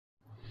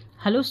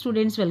Hello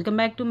students, welcome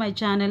back to my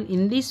channel.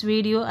 In this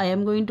video, I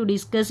am going to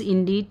discuss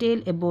in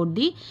detail about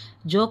the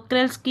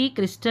Joukowski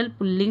crystal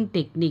pulling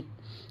technique.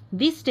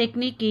 This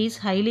technique is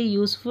highly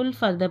useful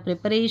for the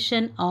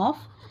preparation of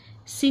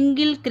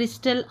single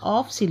crystal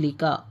of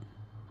silica.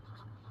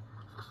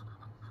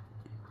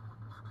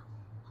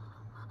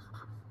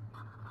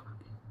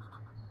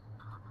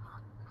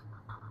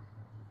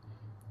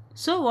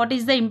 So what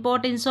is the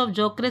importance of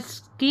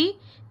Joukowski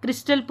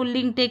crystal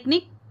pulling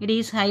technique? It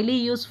is highly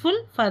useful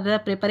for the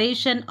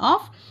preparation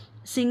of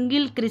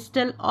single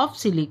crystal of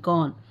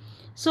silicon.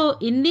 So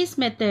in this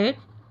method,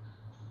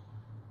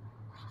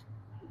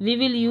 we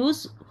will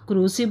use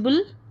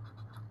crucible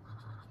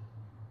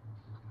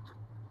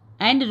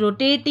and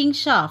rotating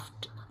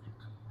shaft.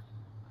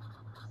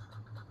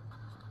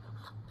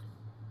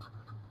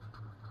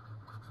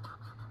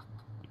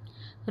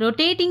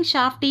 Rotating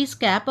shaft is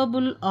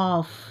capable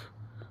of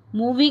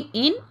moving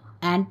in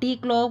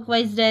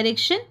anti-clockwise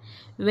direction,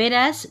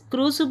 whereas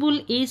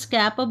crucible is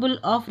capable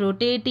of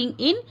rotating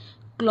in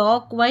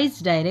clockwise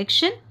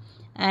direction,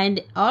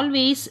 and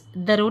always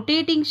the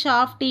rotating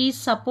shaft is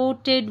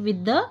supported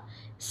with the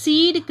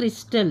seed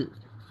crystal.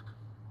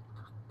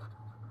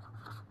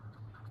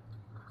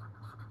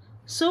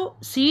 So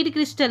seed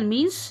crystal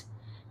means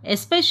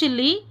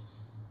especially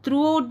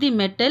throughout the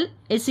metal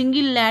a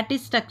single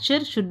lattice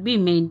structure should be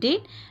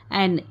maintained,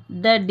 and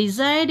the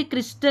desired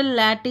crystal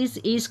lattice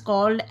is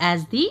called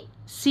as the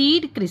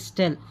seed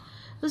crystal.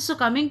 So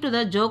coming to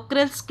the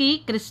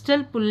Joukowski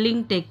crystal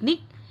pulling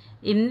technique,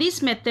 in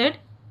this method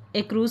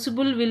a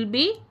crucible will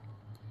be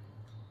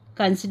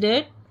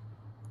considered.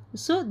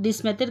 So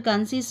this method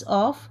consists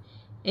of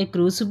a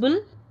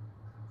crucible,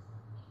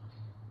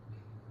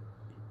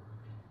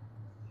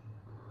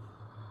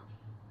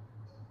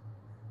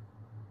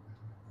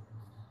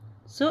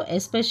 so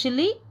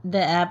especially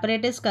the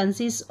apparatus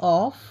consists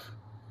of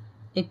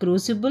a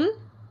crucible,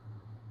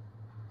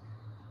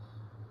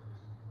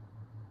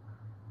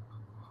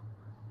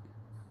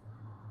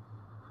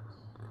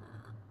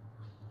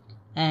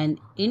 and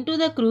into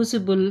the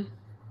crucible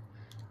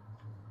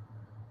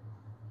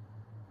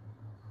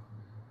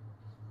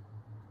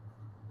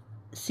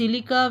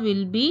silica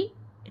will be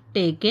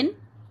taken.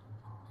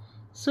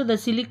 So the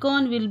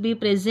silicon will be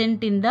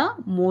present in the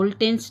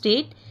molten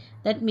state.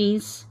 That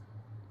means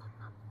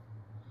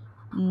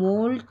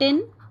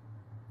molten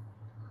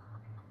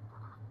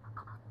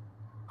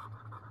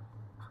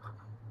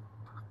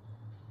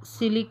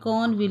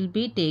silicon will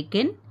be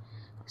taken.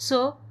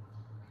 So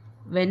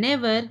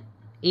whenever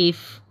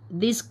if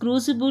this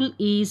crucible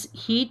is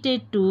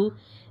heated to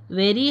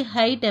very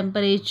high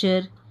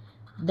temperature,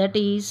 that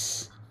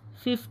is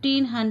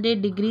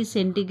 1500 degrees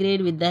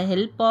centigrade, with the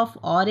help of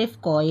RF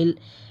coil,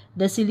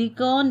 the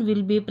silicon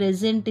will be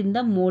present in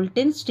the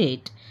molten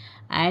state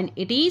and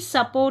it is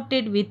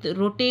supported with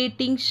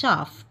rotating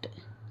shaft.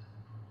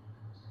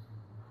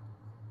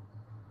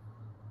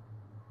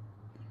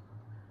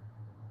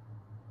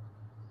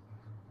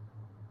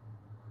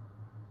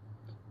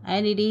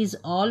 And it is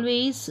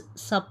always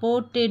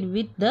supported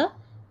with the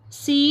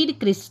seed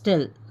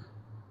crystal.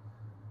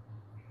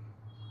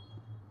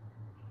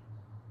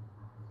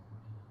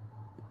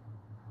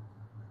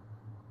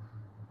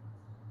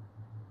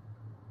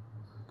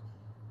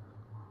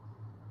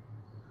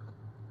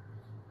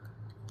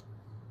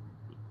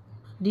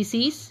 This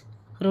is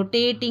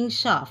rotating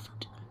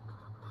shaft.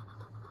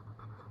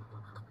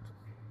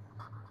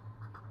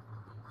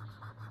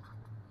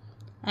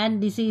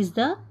 And this is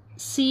the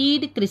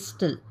seed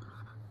crystal.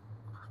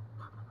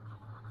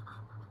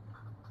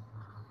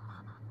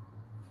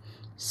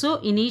 So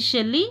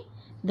initially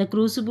the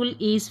crucible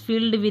is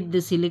filled with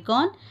the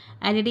silicon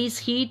and it is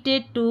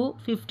heated to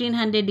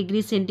 1500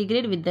 degrees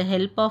centigrade with the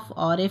help of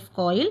RF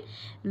coil.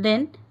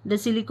 Then the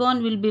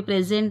silicon will be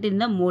present in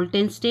the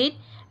molten state.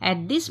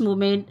 At this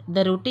moment,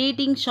 the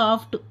rotating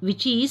shaft,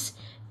 which is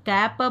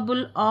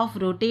capable of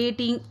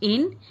rotating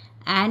in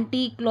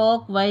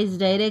anti-clockwise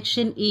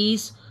direction,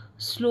 is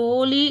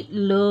slowly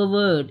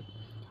lowered.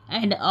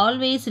 And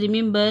always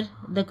remember,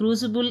 the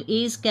crucible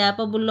is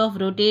capable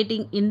of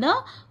rotating in the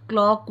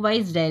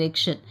clockwise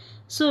direction.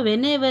 So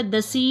whenever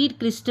the seed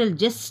crystal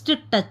just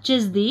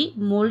touches the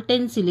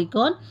molten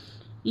silicon,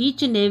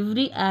 each and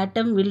every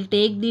atom will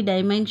take the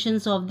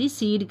dimensions of the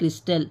seed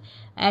crystal.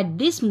 At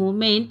this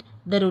moment,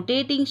 the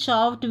rotating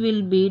shaft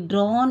will be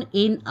drawn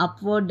in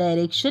upward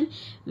direction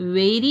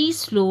very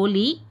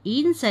slowly,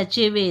 in such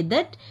a way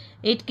that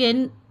it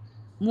can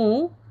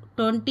move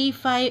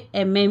 25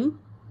 mm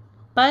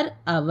per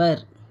hour.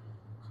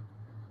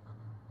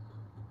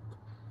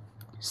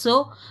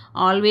 So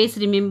always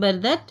remember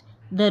that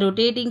the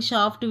rotating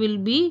shaft will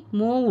be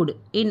moved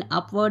in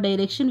upward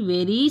direction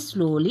very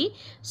slowly,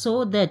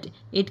 so that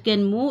it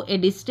can move a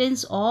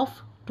distance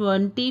of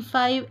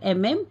 25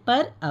 mm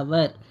per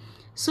hour.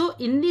 So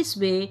in this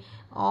way,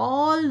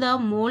 all the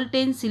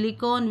molten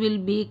silicon will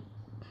be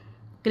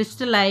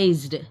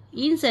crystallized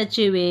in such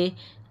a way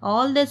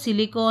all the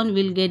silicon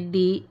will get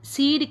the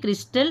seed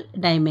crystal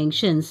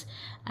dimensions,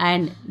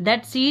 and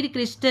that seed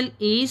crystal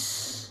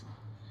is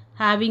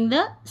having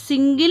the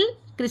single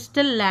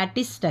crystal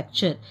lattice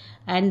structure,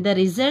 and the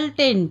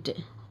resultant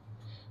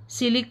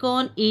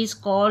silicon is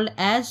called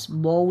as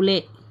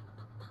bouille.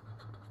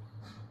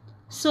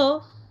 So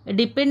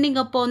depending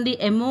upon the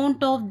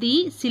amount of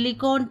the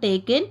silicon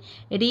taken,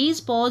 it is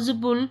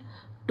possible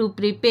to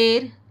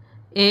prepare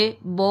a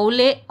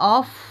bouille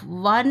of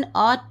 1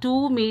 or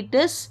 2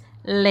 meters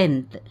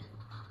length.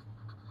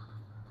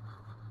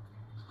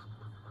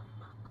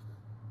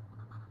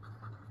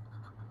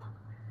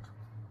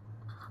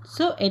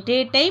 So at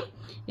a time,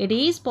 it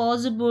is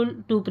possible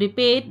to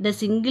prepare the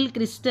single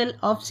crystal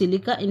of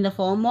silica in the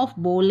form of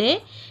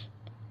bouille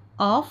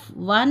of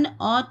 1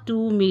 or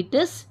 2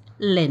 meters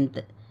length.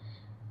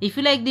 If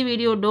you like the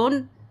video,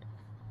 don't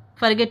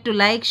forget to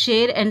like,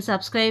 share and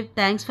subscribe.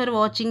 Thanks for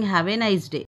watching. Have a nice day.